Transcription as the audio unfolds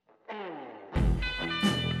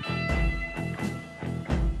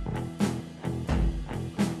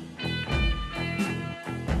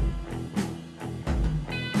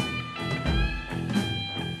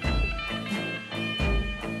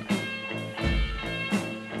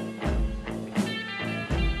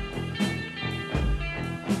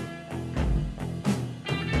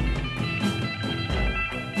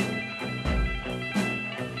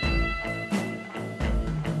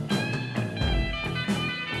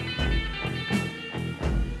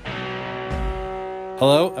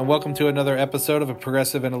Hello, and welcome to another episode of A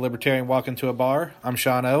Progressive and a Libertarian Walk Into a Bar. I'm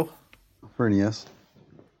Sean O. Fernie, yes.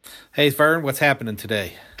 Hey, Fern, what's happening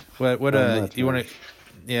today? What you want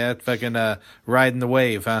to, fucking riding the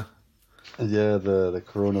wave, huh? Yeah, the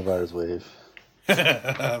coronavirus wave.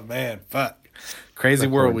 Man, fuck. Crazy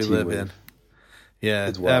world we live in. Yeah.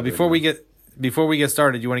 It's wild, before we get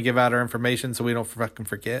started, you want to give out our information so we don't fucking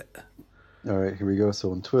forget? All right, here we go. So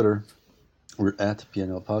on Twitter, we're at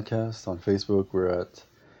PNL Podcast. On Facebook, we're at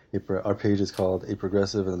our page is called A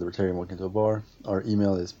Progressive and a Libertarian Walk Into a Bar. Our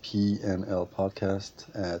email is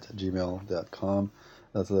pnlpodcast@gmail.com.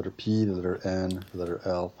 That's the letter P, the letter N, the letter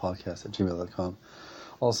L, podcast@gmail.com.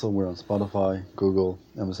 Also, we're on Spotify, Google,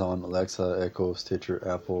 Amazon, Alexa, Echo, Stitcher,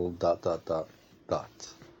 Apple, ...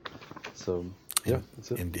 So, yeah,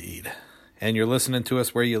 that's it. Indeed. And you're listening to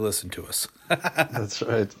us where you listen to us. That's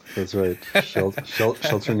right.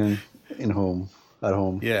 Sheltering at home.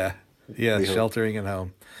 Yeah, sheltering at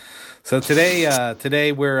home. So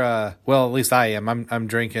today we're well, at least I am. I'm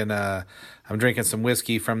drinking some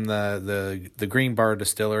whiskey from the Green Bar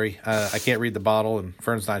Distillery. I can't read the bottle, and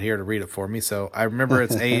Fern's not here to read it for me. So I remember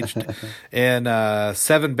it's aged in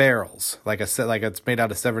 7 barrels. Like I said, like it's made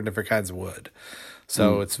out of 7 different kinds of wood.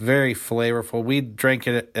 So it's very flavorful. We drank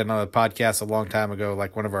it in a podcast a long time ago,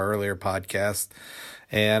 like one of our earlier podcasts,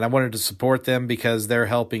 and I wanted to support them because they're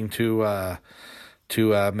helping to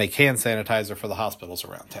make hand sanitizer for the hospitals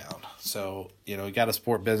around town. So, you got to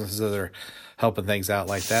support businesses that are helping things out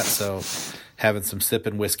like that. So having some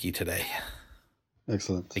sipping whiskey today.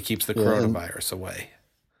 Excellent. It keeps the coronavirus away.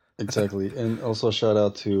 Exactly. And also shout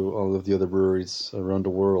out to all of the other breweries around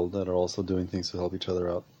the world that are also doing things to help each other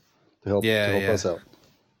out. To help us out.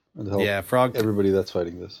 And to help everybody that's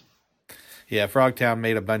fighting this. Yeah, Frogtown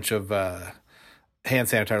made a bunch of hand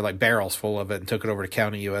sanitizer, like barrels full of it, and took it over to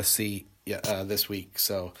County USC this week.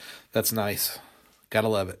 So that's nice. Gotta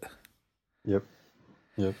love it. Yep.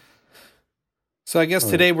 So I guess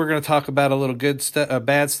today we're going to talk about a little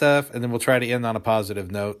bad stuff, and then we'll try to end on a positive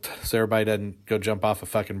note so everybody doesn't go jump off a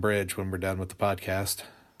fucking bridge when we're done with the podcast.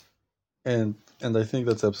 And I think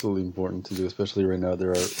that's absolutely important to do, especially right now.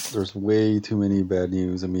 There's way too many bad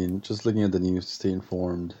news. I mean, just looking at the news to stay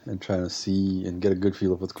informed and trying to see and get a good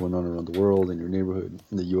feel of what's going on around the world, in your neighborhood,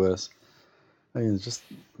 in the U.S. I mean, it's just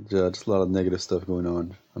a lot of negative stuff going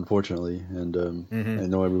on, unfortunately. And I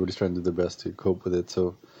know everybody's trying to do their best to cope with it.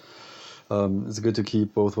 So it's good to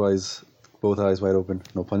keep both eyes wide open.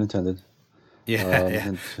 No pun intended.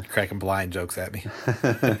 Yeah. Cracking blind jokes at me.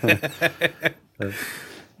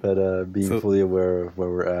 But being fully aware of where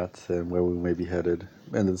we're at and where we may be headed,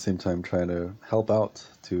 and at the same time trying to help out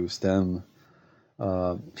to try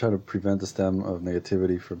to prevent the stem of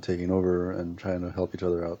negativity from taking over and trying to help each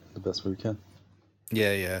other out the best way we can.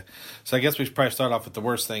 Yeah. So I guess we should probably start off with the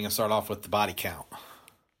worst thing and start off with the body count.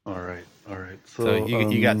 All right. So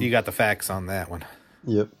you got the facts on that one.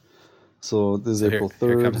 Yep. So this is April 3rd.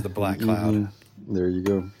 Here comes the black cloud. There you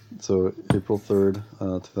go. So April 3rd,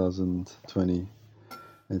 2020.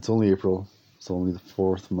 It's only April. It's only the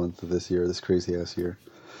 4th month of this year, this crazy-ass year.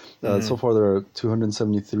 So far, there are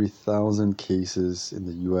 273,000 cases in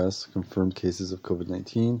the U.S., confirmed cases of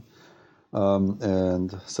COVID-19,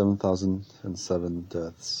 and 7,007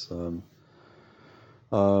 deaths.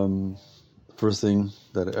 First thing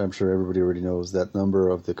that I'm sure everybody already knows, that number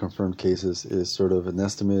of the confirmed cases is sort of an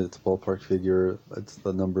estimate. It's a ballpark figure.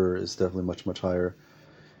 The number is definitely much, much higher.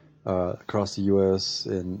 Across the U.S.,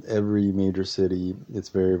 in every major city, it's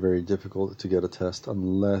very, very difficult to get a test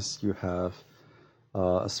unless you have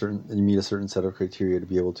you meet a certain set of criteria to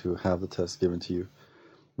be able to have the test given to you,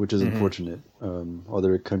 which is unfortunate.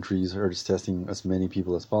 Other countries are just testing as many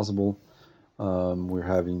people as possible. We're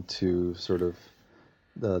having to sort of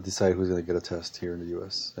decide who's going to get a test here in the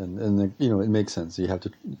U.S. And it makes sense. You have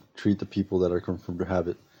to treat the people that are confirmed to have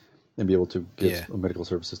it and be able to give medical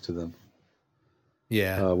services to them.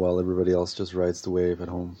 Yeah. While everybody else just rides the wave at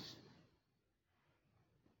home.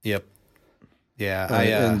 Yep. Yeah.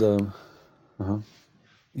 Yeah. The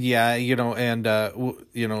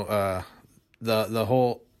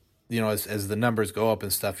whole, as the numbers go up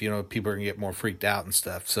and stuff, people are gonna get more freaked out and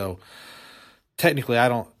stuff. So technically, I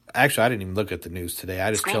didn't even look at the news today. I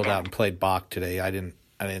just chilled out and played Bach today. I didn't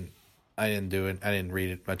do it. I didn't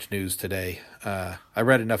read much news today. I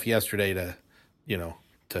read enough yesterday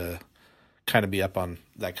to kind of be up on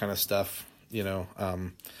that kind of stuff, then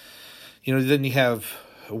you have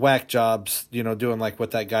whack jobs, doing like what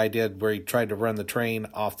that guy did where he tried to run the train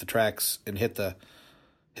off the tracks and hit the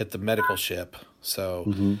medical ship.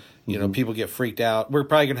 So, people get freaked out. We're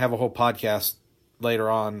probably going to have a whole podcast later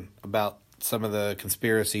on about some of the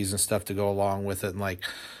conspiracies and stuff to go along with it, and like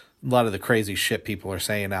lot of the crazy shit people are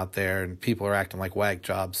saying out there, and people are acting like whack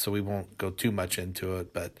jobs, so we won't go too much into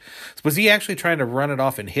it. But was he actually trying to run it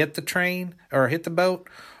off and hit the train or hit the boat,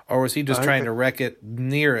 or was he just trying to wreck it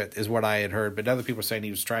near it? Is what I had heard, but other people are saying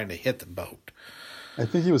he was trying to hit the boat. I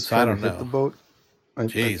think he was trying to hit the boat. I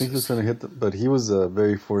think he was trying to hit but he was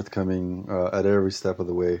very forthcoming at every step of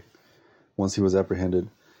the way. Once he was apprehended,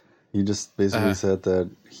 he just basically said that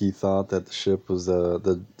he thought that the ship was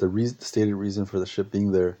the stated reason for the ship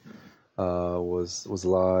being there was a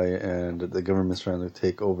lie, and the government's trying to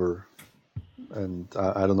take over. And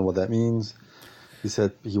I don't know what that means. He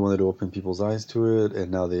said he wanted to open people's eyes to it, and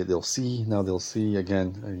now they'll see. Now they'll see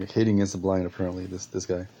again. Hating against the blind, apparently. This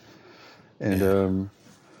guy, and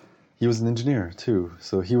he was an engineer too,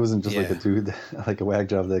 so he wasn't just like a dude, like a whack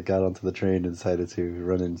job that got onto the train and decided to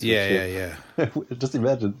run into a ship. Just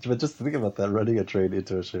imagine, just think about that, running a train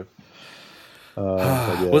into a ship.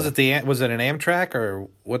 Was it an Amtrak or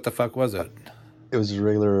what the fuck was it? It was a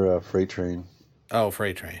regular freight train. Oh,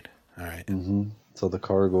 freight train. All right. Mm-hmm. So the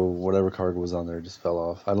cargo, whatever cargo was on there, just fell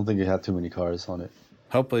off. I don't think it had too many cars on it.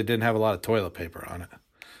 Hopefully, it didn't have a lot of toilet paper on it.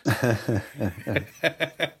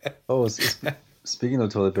 Speaking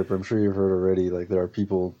of toilet paper, I'm sure you've heard already. Like, there are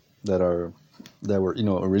people that were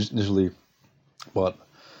initially bought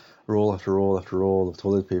roll after roll after roll of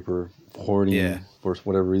toilet paper, hoarding for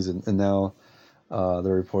whatever reason, and now there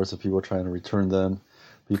are reports of people trying to return them.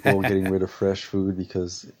 People getting rid of fresh food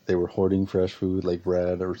because they were hoarding fresh food, like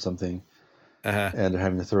bread or something, and they're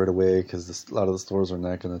having to throw it away because a lot of the stores are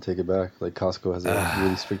not going to take it back. Like Costco has a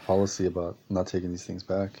really strict policy about not taking these things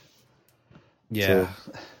back. Yeah.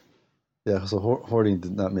 So hoarding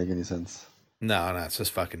did not make any sense. No, it's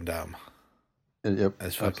just fucking dumb. Yep,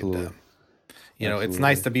 it's fucking dumb. It's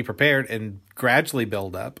nice to be prepared and gradually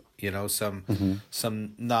build up. Some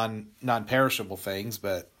non-perishable things,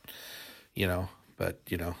 but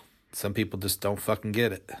some people just don't fucking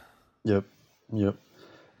get it. Yep.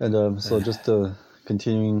 And so just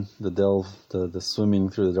continuing the delve, the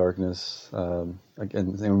swimming through the darkness. Again,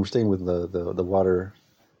 and we're staying with the water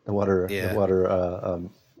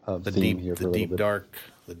the theme deep, here for the a deep little dark,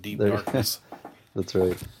 the deep darkness. That's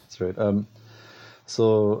right.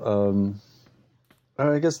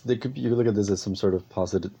 I guess you could look at this as some sort of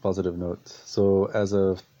positive note. So as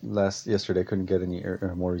of yesterday, I couldn't get any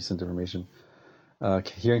more recent information.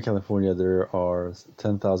 Here in California, there are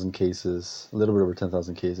 10,000 cases, a little bit over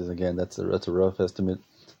 10,000 cases. Again, that's a rough estimate.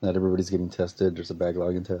 Not everybody's getting tested. There's a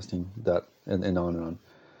backlog in testing, and on and on.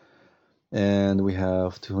 And we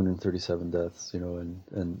have 237 deaths,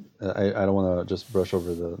 and I don't want to just brush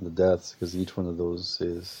over the deaths, because each one of those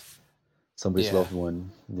is somebody's loved one,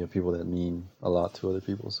 people that mean a lot to other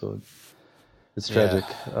people. So it's tragic.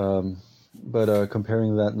 But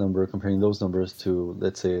comparing those numbers to,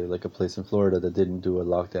 let's say, like a place in Florida that didn't do a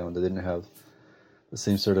lockdown, that didn't have the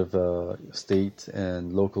same sort of state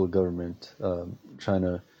and local government trying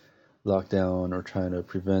to lock down or trying to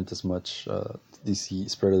prevent as much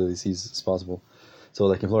spread of the disease as possible. So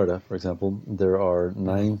like in Florida, for example, there are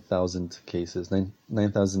 9,000 cases,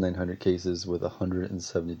 9,900 cases with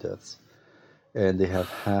 170 deaths. And they have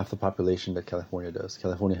half the population that California does.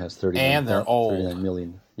 California has 39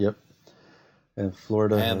 million. Yep. And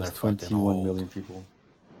Florida has 21 million people.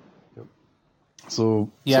 Yep. So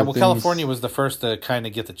California was the first to kind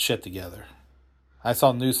of get the shit together. I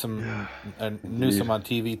saw Newsom on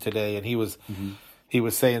TV today, and he was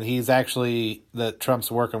saying he's actually that Trump's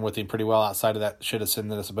working with him pretty well outside of that shit of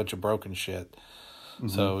sending us a bunch of broken shit. Mm-hmm.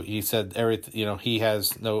 So he said he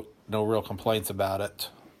has no real complaints about it,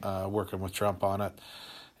 working with Trump on it,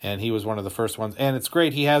 and he was one of the first ones. And it's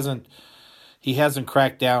great he hasn't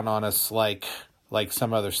cracked down on us like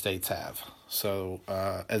some other states have. So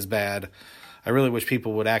as bad. I really wish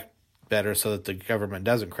people would act better so that the government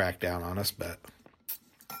doesn't crack down on us, but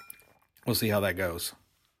we'll see how that goes.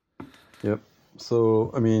 Yep.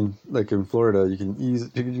 So, I mean, like in Florida,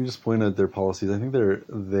 you just point at their policies. I think their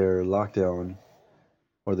lockdown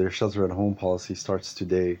or their shelter-at-home policy starts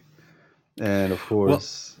today. And, of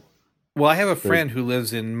course... Well, I have a friend who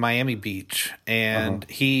lives in Miami Beach, and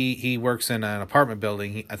he works in an apartment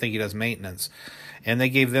building. I think he does maintenance. And they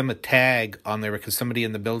gave them a tag on there because somebody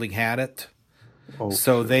in the building had it. Oh,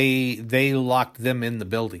 so they locked them in the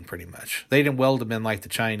building pretty much. They didn't weld them in like the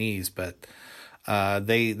Chinese, but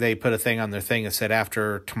they put a thing on their thing that said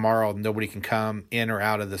after tomorrow nobody can come in or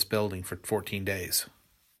out of this building for 14 days.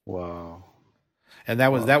 Wow. And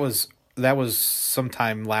that was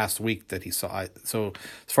sometime last week that he saw it. So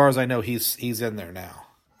as far as I know, he's in there now.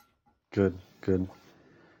 Good.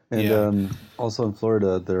 And also in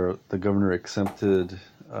Florida, the governor exempted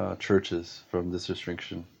churches from this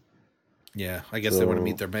restriction. Yeah, I guess they want to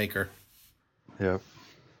meet their maker. Yeah.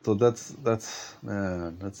 So that's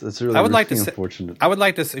man, that's really, I would like really to unfortunate. I would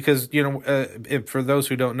like to, because for those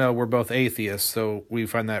who don't know, we're both atheists, so we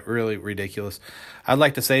find that really ridiculous. I'd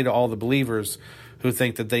like to say to all the believers who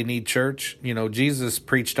think that they need church, Jesus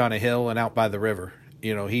preached on a hill and out by the river.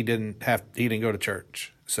 He didn't go to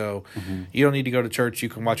church. So you don't need to go to church. You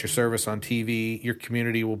can watch your service on TV. Your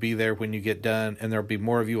community will be there when you get done, and there'll be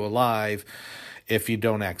more of you alive if you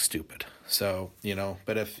don't act stupid. So,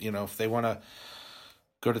 but if they want to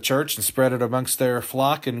go to church and spread it amongst their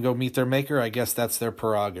flock and go meet their maker, I guess that's their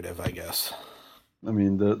prerogative, I guess. I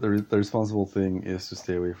mean, the responsible thing is to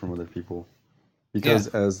stay away from other people, because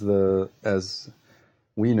as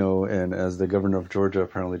we know, and as the governor of Georgia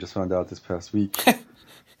apparently just found out this past week,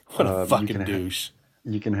 what a fucking douche.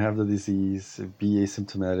 You can have the disease, be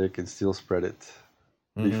asymptomatic, and still spread it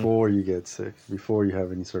before you get sick, before you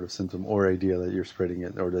have any sort of symptom or idea that you're spreading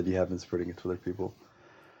it or that you have been spreading it to other people.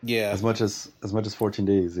 Yeah, as much as 14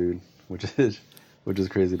 days, dude, which is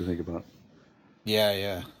crazy to think about.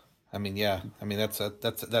 Yeah. I mean, that's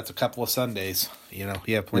a couple of Sundays. You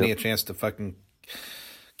have plenty of chance to fucking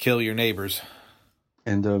kill your neighbors.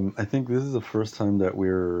 And I think this is the first time that we've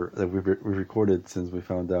recorded since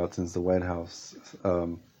the White House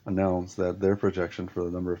announced that their projection for the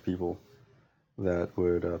number of people that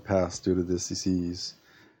would pass due to this disease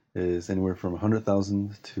is anywhere from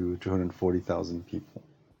 100,000 to 240,000 people.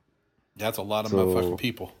 That's a lot of motherfucking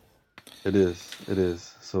people. It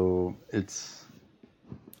is. So it's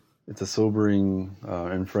a sobering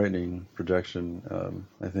and frightening projection.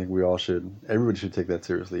 I think everybody should take that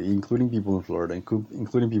seriously, including people in Florida,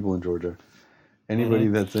 including people in Georgia. Anybody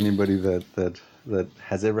that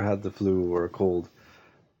has ever had the flu or a cold,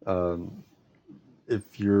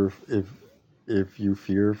 if you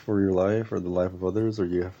fear for your life or the life of others, or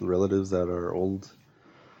you have relatives that are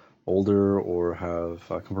older or have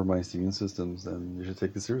compromised immune systems, then you should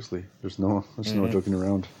take this seriously. There's no joking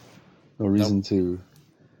around. No reason to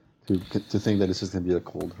think that it's just going to be a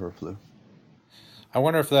cold or a flu. I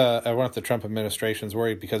wonder if the Trump administration's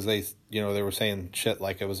worried because they were saying shit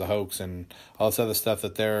like it was a hoax and all this other stuff,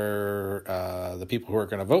 that the people who are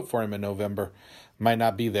going to vote for him in November might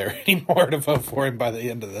not be there anymore to vote for him by the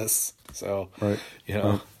end of this. So, right.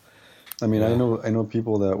 I mean, I know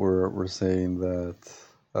people that were saying that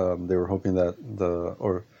they were hoping that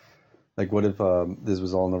what if this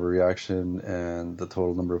was all an overreaction and the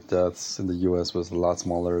total number of deaths in the U.S. was a lot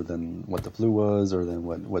smaller than what the flu was, or than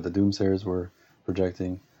what the doomsayers were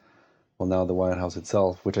projecting? Well, now the White House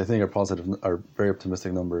itself, which I think are very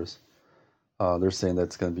optimistic numbers, they're saying that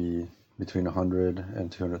it's going to be between 100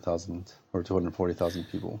 and 200,000 or 240,000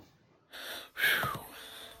 people.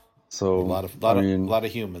 So a lot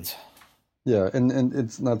of humans. Yeah, and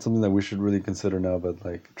it's not something that we should really consider now, but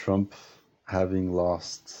like Trump having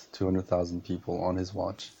lost 200,000 people on his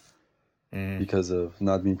watch because of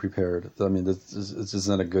not being prepared. I mean, it's just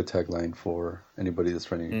not a good tagline for anybody that's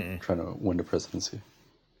trying to win the presidency.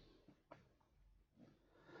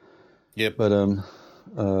 Yep. But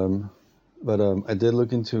I did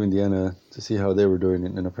look into Indiana to see how they were doing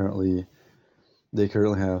it, and apparently they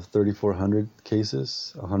currently have 3,400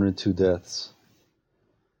 cases, 102 deaths.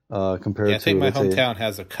 Compared to, I think my hometown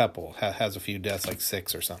has a few deaths, like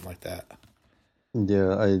 6 or something like that.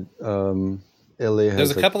 Yeah, LA has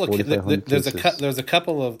there's a couple of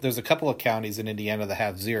there's a couple of counties in Indiana that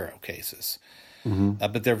have 0 cases,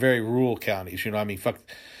 but they're very rural counties. I mean,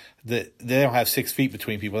 they don't have 6 feet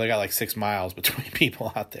between people. They got like 6 miles between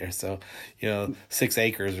people out there. So 6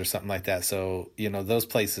 acres or something like that. So those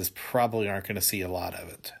places probably aren't going to see a lot of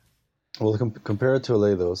it. Well, compare it to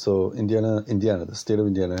LA though. So Indiana, the state of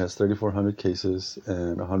Indiana has 3,400 cases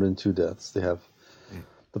and 102 deaths. They have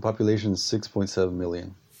the population is 6.7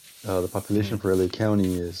 million. The population for LA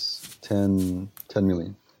County is 10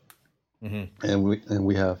 million, and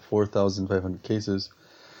we have 4,500 cases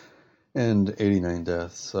and 89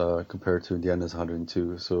 deaths compared to Indiana's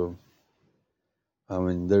 102. So I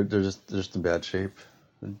mean, they're just in bad shape.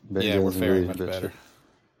 We're faring much better. Shape.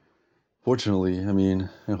 Fortunately, I mean,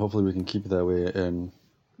 and hopefully we can keep it that way. And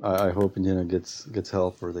I hope Indiana gets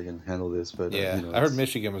help or they can handle this. But I heard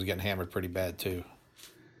Michigan was getting hammered pretty bad too.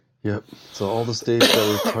 Yep. So all the states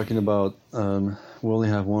that we're talking about, we only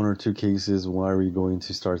have 1 or 2 cases. Why are we going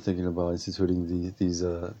to start thinking about instituting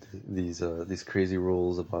these crazy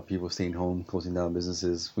rules about people staying home, closing down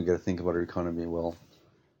businesses? We got to think about our economy. Well,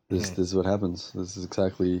 this is what happens. This is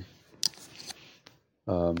exactly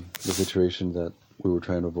the situation that we were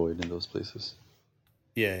trying to avoid in those places.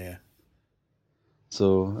 Yeah.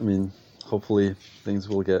 So, I mean, hopefully things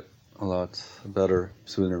will get a lot better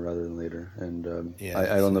sooner rather than later. And Yeah,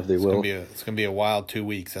 I don't know if they will. It's gonna be a wild 2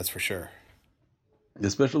 weeks, that's for sure.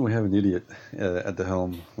 Especially when we have an idiot at the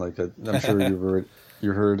helm. Like I'm sure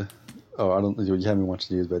you heard. Oh, I don't. You haven't watched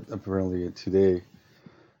the news, but apparently today it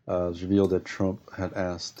was revealed that Trump had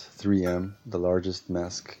asked 3M, the largest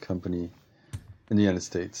mask company in the United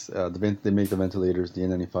States, they make the ventilators, the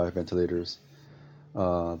N95 ventilators,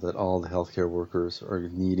 that all the healthcare workers are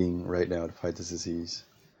needing right now to fight this disease.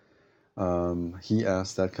 He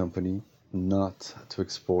asked that company not to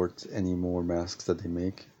export any more masks that they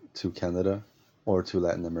make to Canada or to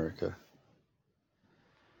Latin America.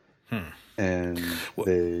 And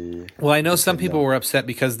they... Well, I know some people were upset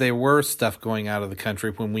because there were stuff going out of the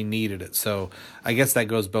country when we needed it. So I guess that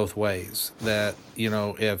goes both ways. That,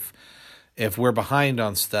 if we're behind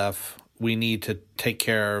on stuff, we need to take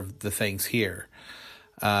care of the things here.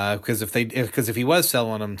 Because if he was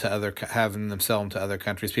selling them to having them sell them to other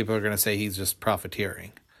countries, people are going to say he's just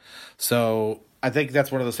profiteering. So I think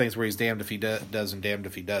that's one of those things where he's damned if he does and damned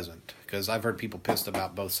if he doesn't. Because I've heard people pissed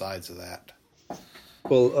about both sides of that.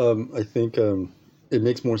 Well, I think it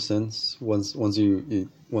makes more sense once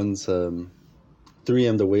 3M,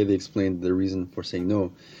 the way they explained the reason for saying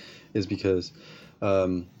no is because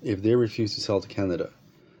if they refuse to sell to Canada,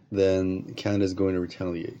 then Canada is going to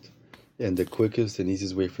retaliate. And the quickest and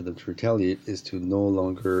easiest way for them to retaliate is to no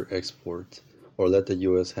longer export or let the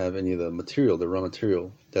U.S. have any of the material, the raw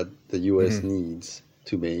material that the U.S. needs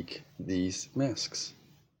to make these masks.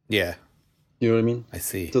 Yeah. You know what I mean? I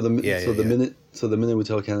see. So the minute we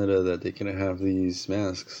tell Canada that they can have these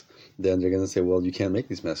masks, then they're going to say, well, you can't make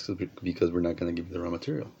these masks because we're not going to give you the raw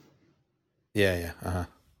material. Yeah. Uh-huh.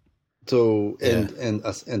 So and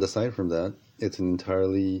aside from that, it's an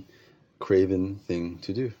entirely craven thing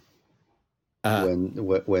to do.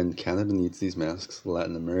 When Canada needs these masks,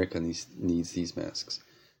 Latin America needs these masks.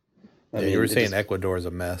 I mean, you were saying Ecuador is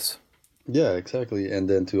a mess. Yeah, exactly. And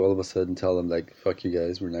then to all of a sudden tell them like, "Fuck you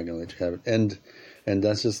guys, we're not going to let you have it." And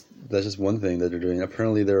that's just one thing that they're doing.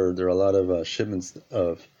 Apparently, there are a lot of shipments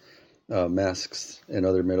of masks and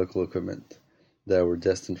other medical equipment that were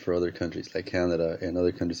destined for other countries like Canada and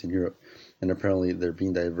other countries in Europe, and apparently they're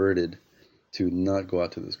being diverted to not go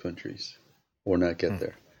out to those countries or not get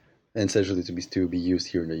there, and essentially to be used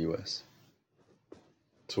here in the U.S.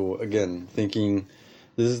 So again, thinking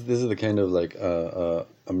this is the kind of like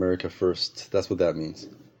America first. That's what that means.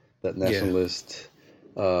 That nationalist,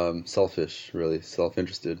 selfish, really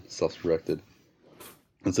self-interested, self-directed.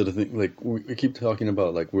 Instead of like we keep talking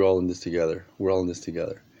about like we're all in this together. We're all in this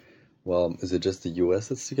together. Well, is it just the U.S.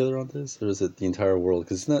 that's together on this, or is it the entire world?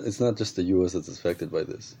 Because it's not just the U.S. that's affected by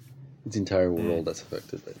this; it's the entire world that's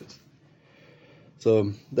affected by this.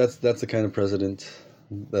 So that's the kind of president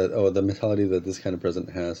the mentality that this kind of president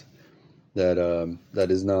has. That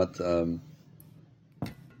is not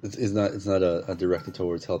it's not a directed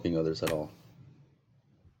towards helping others at all.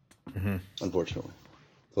 Unfortunately,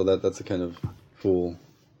 so that's the kind of fool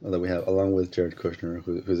that we have, along with Jared Kushner,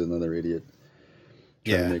 who's another idiot.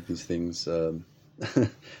 Trying to make these things, trying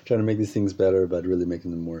to make these things better, but really making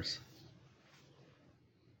them worse.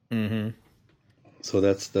 So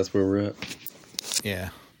that's where we're at.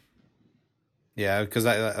 Yeah, because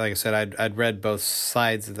like I said, I'd read both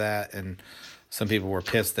sides of that, and some people were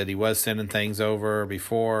pissed that he was sending things over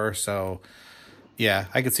before. So, yeah,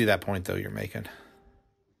 I could see that point though you're making.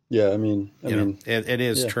 Yeah, I mean, it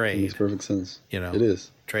is trade. It makes perfect sense. It is.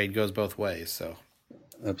 Trade goes both ways. So.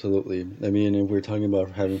 Absolutely. I mean, if we're talking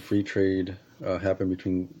about having free trade happen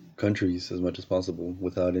between countries as much as possible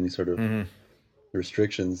without any sort of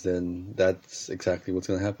restrictions, then that's exactly what's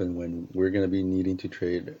going to happen when we're going to be needing to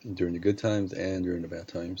trade during the good times and during the bad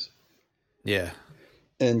times. Yeah.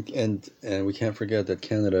 And we can't forget that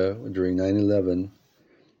Canada, during 9/11,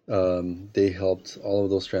 they helped all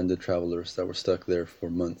of those stranded travelers that were stuck there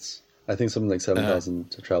for months. I think something like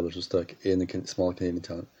 7,000 travelers were stuck in a small Canadian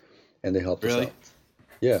town, and they helped us out.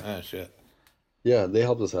 Yeah. Oh shit. Yeah, they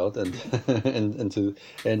helped us out, and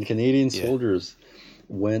Canadian soldiers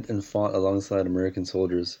went and fought alongside American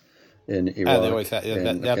soldiers in Iraq. They always have.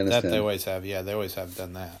 And that they always have. Yeah, they always have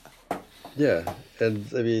done that. Yeah, and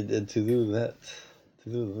I mean, and to do that,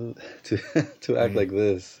 to act like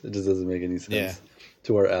this, it just doesn't make any sense. Yeah.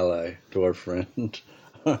 To our ally, to our friend,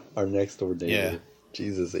 our next door neighbor. Yeah.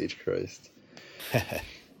 Jesus H. Christ.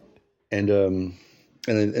 And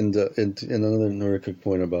another quick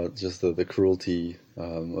point about just the cruelty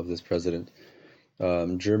of this president.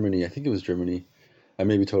 Germany, I think it was Germany. I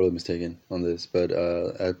may be totally mistaken on this, but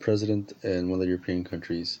a president in one of the European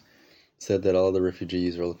countries said that all the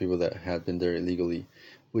refugees or all the people that had been there illegally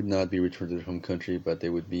would not be returned to their home country, but they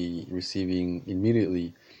would be receiving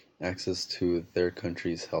immediately access to their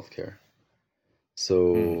country's healthcare.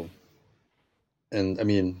 So, and I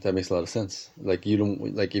mean, that makes a lot of sense. Like, you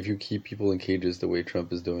don't, like, if you keep people in cages the way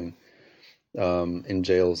Trump is doing, in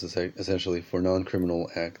jails essentially for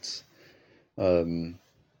non-criminal acts, and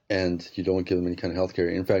you don't give them any kind of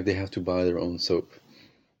healthcare. In fact, they have to buy their own soap.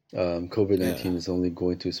 COVID-19 is only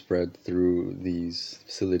going to spread through these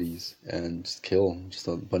facilities and just kill just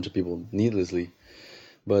a bunch of people needlessly.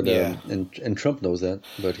 But and Trump knows that,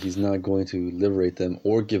 but he's not going to liberate them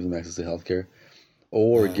or give them access to healthcare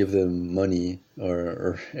or give them money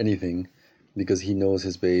or anything, because he knows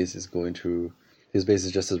his base is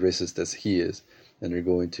just as racist as he is, and they're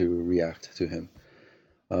going to react to him.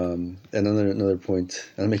 And another point,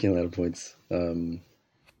 and I'm making a lot of points. The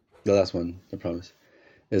last one, I promise,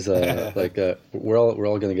 is we're all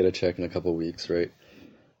going to get a check in a couple of weeks, right?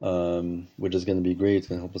 Which is going to be great. It's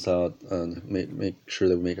going to help us out and make sure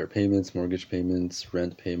that we make our payments, mortgage payments,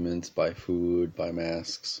 rent payments, buy food, buy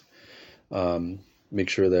masks. Make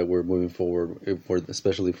sure that we're moving forward,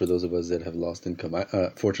 especially for those of us that have lost income.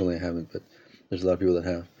 Fortunately, I haven't, but there's a lot of people that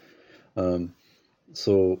have.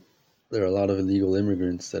 So there are a lot of illegal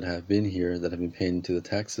immigrants that have been here that have been paying into the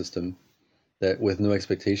tax system, that with no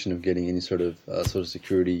expectation of getting any sort of Social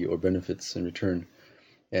Security or benefits in return.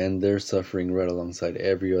 And they're suffering right alongside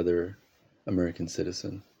every other American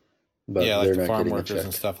citizen. But yeah, like they're the not farm getting workers a check.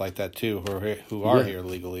 and stuff like that too, who are here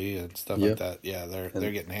legally and stuff like that. Yeah, they're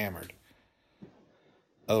getting hammered.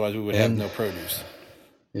 Otherwise, we would have no produce.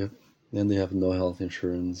 Yeah, and they have no health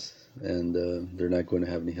insurance, and they're not going to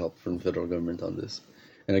have any help from the federal government on this.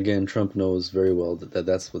 And again, Trump knows very well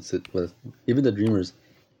that's what's it with. Even the Dreamers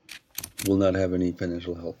will not have any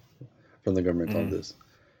financial help from the government on this.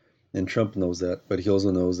 And Trump knows that, but he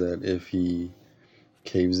also knows that if he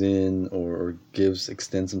caves in or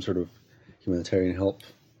extends some sort of humanitarian help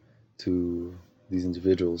to these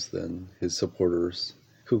individuals, then his supporters,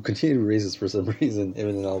 who continue to be racist for some reason,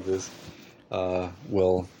 even in all this,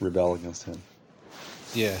 will rebel against him.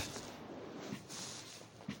 Yeah.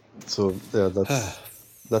 So yeah,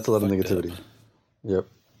 that's a lot of negativity. Yep.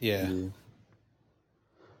 Yeah.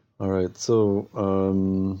 All right. So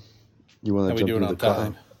you want to jump into the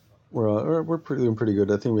time? We're doing pretty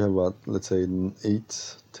good. I think we have about, let's say, 10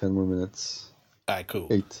 more minutes. All right, cool.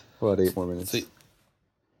 About 8 more minutes.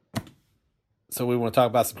 So we want to talk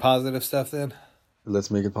about some positive stuff then? Let's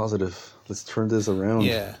make it positive. Let's turn this around.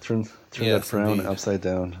 Yeah. Turn that frown upside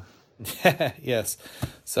down. Yes.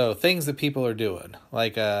 So things that people are doing.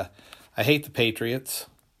 Like, I hate the Patriots,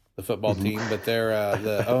 the football team, but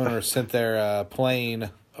the owner sent their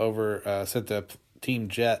plane over, sent the team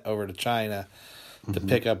jet over to China to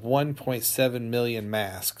pick up 1.7 million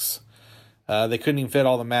masks. They couldn't even fit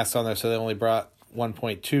all the masks on there, so they only brought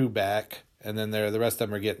 1.2 back, and then the rest of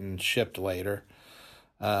them are getting shipped later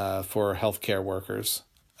for healthcare workers.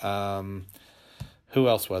 Who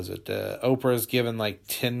else was it? Oprah's given like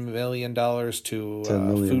 $10 million to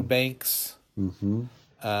food banks. Mm-hmm.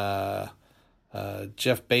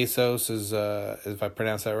 Jeff Bezos is, if I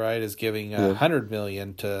pronounce that right, is giving $100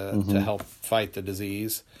 million to help fight the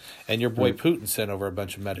disease, and your boy Putin sent over a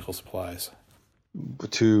bunch of medical supplies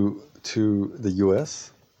to the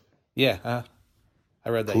U.S. Yeah, I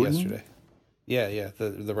read that Putin? yesterday. Yeah,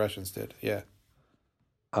 the Russians did. Yeah,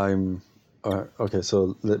 I'm okay.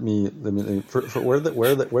 So let me for where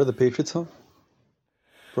the Patriots from?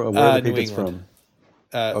 Where are the Patriots from?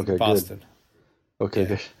 Okay, Boston. Good. Okay,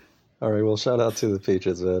 good. All right. Well, shout out to the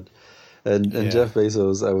Patriots, man. And Jeff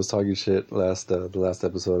Bezos, I was talking shit the last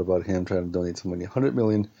episode about him trying to donate some money. $100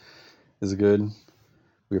 million is good.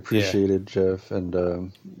 We appreciate it, Jeff.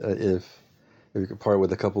 And if we could part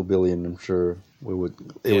with a couple billion, I'm sure it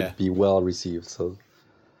would be well received. So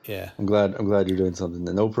yeah, I'm glad you're doing something.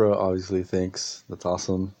 And Oprah, obviously, thanks. That's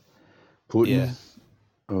awesome. Putin,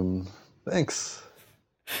 thanks.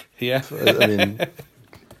 Yeah. I mean.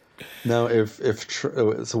 Now,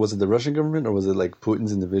 so was it the Russian government or was it like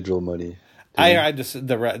Putin's individual money? They said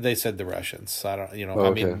the Russians. I don't, okay.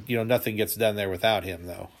 I mean, nothing gets done there without him,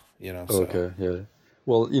 though. So. Okay, yeah.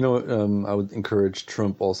 Well, I would encourage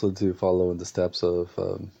Trump also to follow in the steps of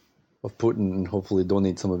Putin and hopefully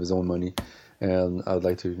donate some of his own money. And I would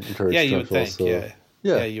like to encourage Trump you would think, also.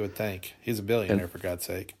 Yeah, you would think. He's a billionaire, for God's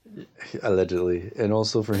sake. Allegedly. And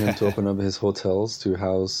also for him to open up his hotels to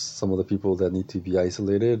house some of the people that need to be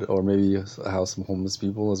isolated, or maybe house some homeless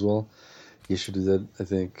people as well. He should do that. I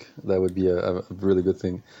think that would be a really good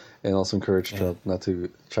thing. And also encourage Trump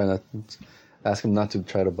ask him not to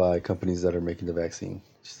try to buy companies that are making the vaccine.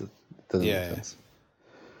 Just doesn't make sense.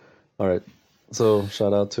 All right. So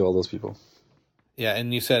shout out to all those people. Yeah,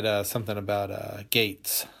 and you said something about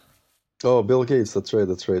Gates. Oh, Bill Gates. That's right.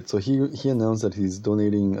 That's right. So he announced that he's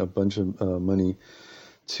donating a bunch of money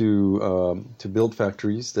to build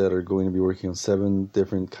factories that are going to be working on 7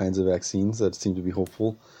 different kinds of vaccines that seem to be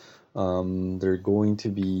hopeful. They're going to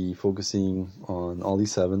be focusing on all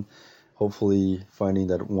these 7, hopefully finding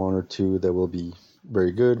that 1 or 2 that will be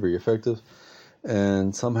very good, very effective.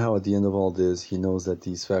 And somehow at the end of all this, he knows that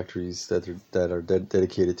these factories that are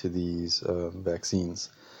dedicated to these vaccines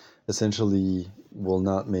essentially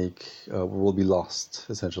will be lost.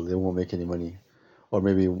 Essentially, they won't make any money, or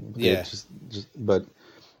maybe they Yeah. just. But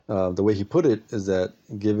the way he put it is that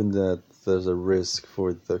given that there's a risk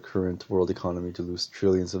for the current world economy to lose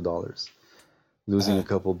trillions of dollars, losing a Uh-huh.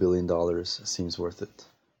 couple $1 billion seems worth it.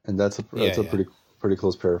 And that's a Yeah, that's a yeah. pretty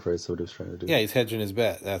close paraphrase of what he was trying to do. Yeah, he's hedging his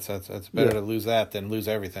bet. That's better Yeah, to lose that than lose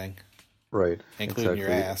everything, right, including your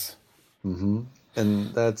exactly. ass.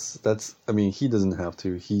 And that's I mean, he doesn't have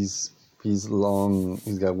to. He's long.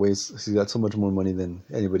 He's got so much more money than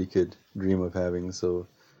anybody could dream of having. So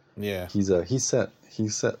Yeah. he's set.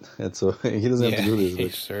 He's set, and so he doesn't have to Yeah, do this. he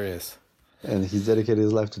But sure is. and he's dedicated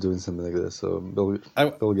his life to doing something like this. So I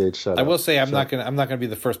Bill Gates, shout I out, will say shout. I'm not gonna be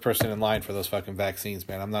the first person in line for those fucking vaccines,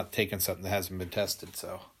 man. I'm not taking something that hasn't been tested,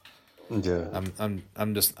 so Yeah,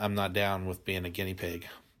 I'm not down with being a guinea pig.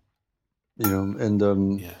 and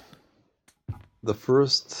Yeah. the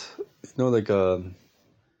first, like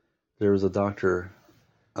there was a doctor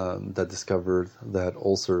that discovered that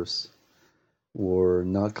ulcers were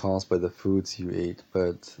not caused by the foods you ate,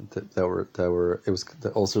 but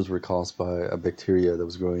the ulcers were caused by a bacteria that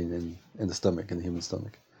was growing in the stomach, in the human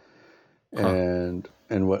stomach. Huh. And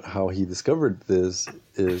how he discovered this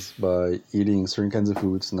is by eating certain kinds of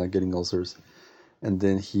foods, not getting ulcers, and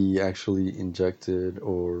then he actually injected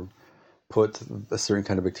or put a certain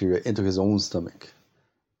kind of bacteria into his own stomach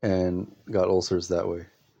and got ulcers that way.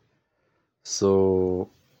 So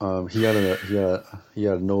he had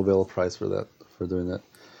a Nobel Prize for that, for doing that.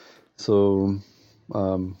 So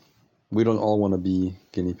we don't all want to be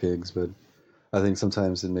guinea pigs, but I think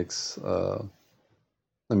sometimes it makes.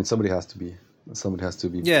 I mean, somebody has to be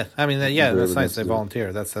Yeah, I mean yeah, brave that's enough nice. to They do it.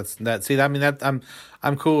 volunteer. That's that. See, I mean that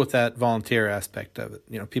I'm cool with that volunteer aspect of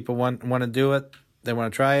it. People want to do it. They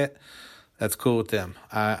want to try it. That's cool with them.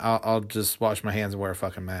 I'll just wash my hands and wear a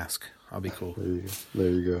fucking mask. I'll be cool. There you go. There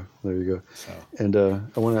you go. There you go. So And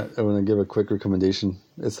I wanna give a quick recommendation.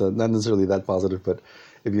 It's not necessarily that positive, but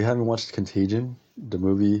if you haven't watched Contagion, the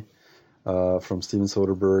movie from Steven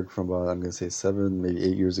Soderbergh from I'm gonna say 7, maybe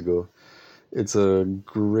 8 years ago, it's a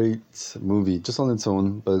great movie just on its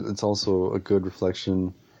own, but it's also a good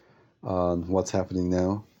reflection on what's happening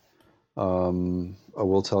now. I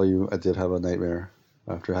will tell you, I did have a nightmare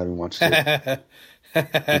after having watched it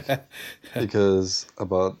because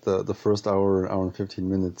about the first hour and 15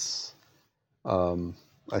 minutes,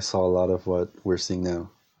 I saw a lot of what we're seeing now.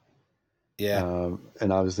 yeah.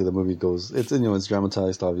 And obviously the movie it's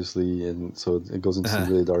dramatized, obviously, and so it goes into some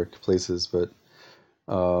Uh-huh. really dark places, but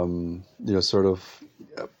sort of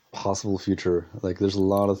a possible future. Like there's a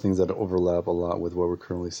lot of things that overlap a lot with what we're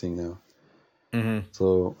currently seeing now. Hmm.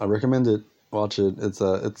 So I recommend it. Watch it. It's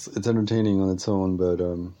entertaining on its own, but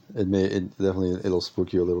it'll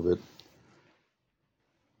spook you a little bit.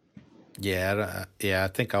 Yeah, I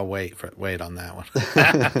think I'll wait on that one.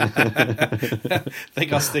 I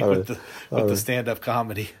think I'll stick All with right, all the right, stand up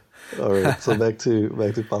comedy. all right. So back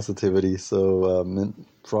to positivity. So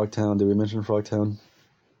Frogtown. Did we mention Frogtown?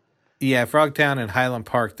 Yeah, Frogtown and Highland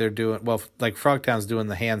Park, they're doing well. Like Frogtown's doing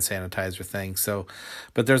the hand sanitizer thing. So,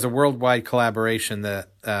 but there's a worldwide collaboration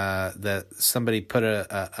that somebody put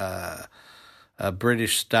a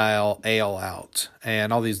British style ale out,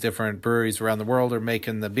 and all these different breweries around the world are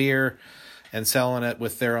making the beer and selling it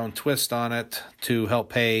with their own twist on it to help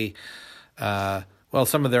pay.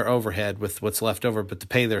 Some of their overhead with what's left over, but to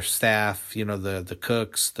pay their staff, the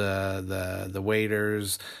cooks, the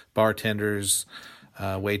waiters, bartenders,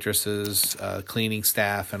 waitresses, cleaning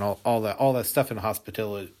staff, and all that stuff in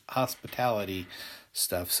hospitality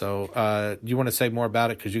stuff. So, you want to say more about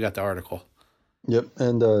it because you got the article? Yep,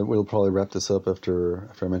 and we'll probably wrap this up after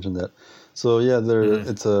I mention that. So yeah,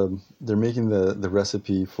 Mm-hmm. they're making the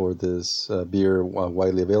recipe for this beer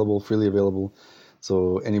widely available, freely available,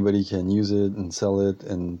 so anybody can use it and sell it,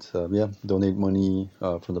 and donate money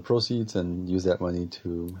from the proceeds and use that money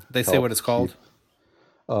to They say what help it's keep called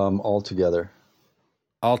all together,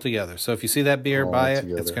 all together. So if you see that beer, all buy it. It's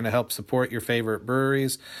together. going to help support your favorite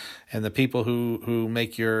breweries and the people who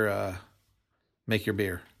make your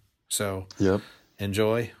beer. So Yep.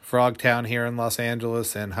 enjoy Frogtown here in Los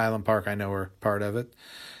Angeles, and Highland Park, I know, are part of it.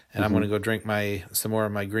 and I'm going to go drink some more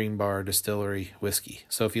of my Green Bar Distillery whiskey.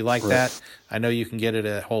 So if you like that, I know you can get it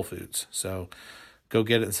at Whole Foods. So go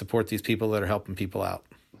get it and support these people that are helping people out.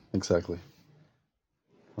 Exactly.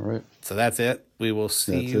 All right. So that's it. We will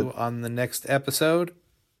see you on the next episode.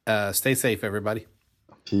 Stay safe, everybody.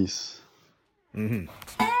 Peace.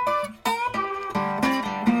 Mm-hmm.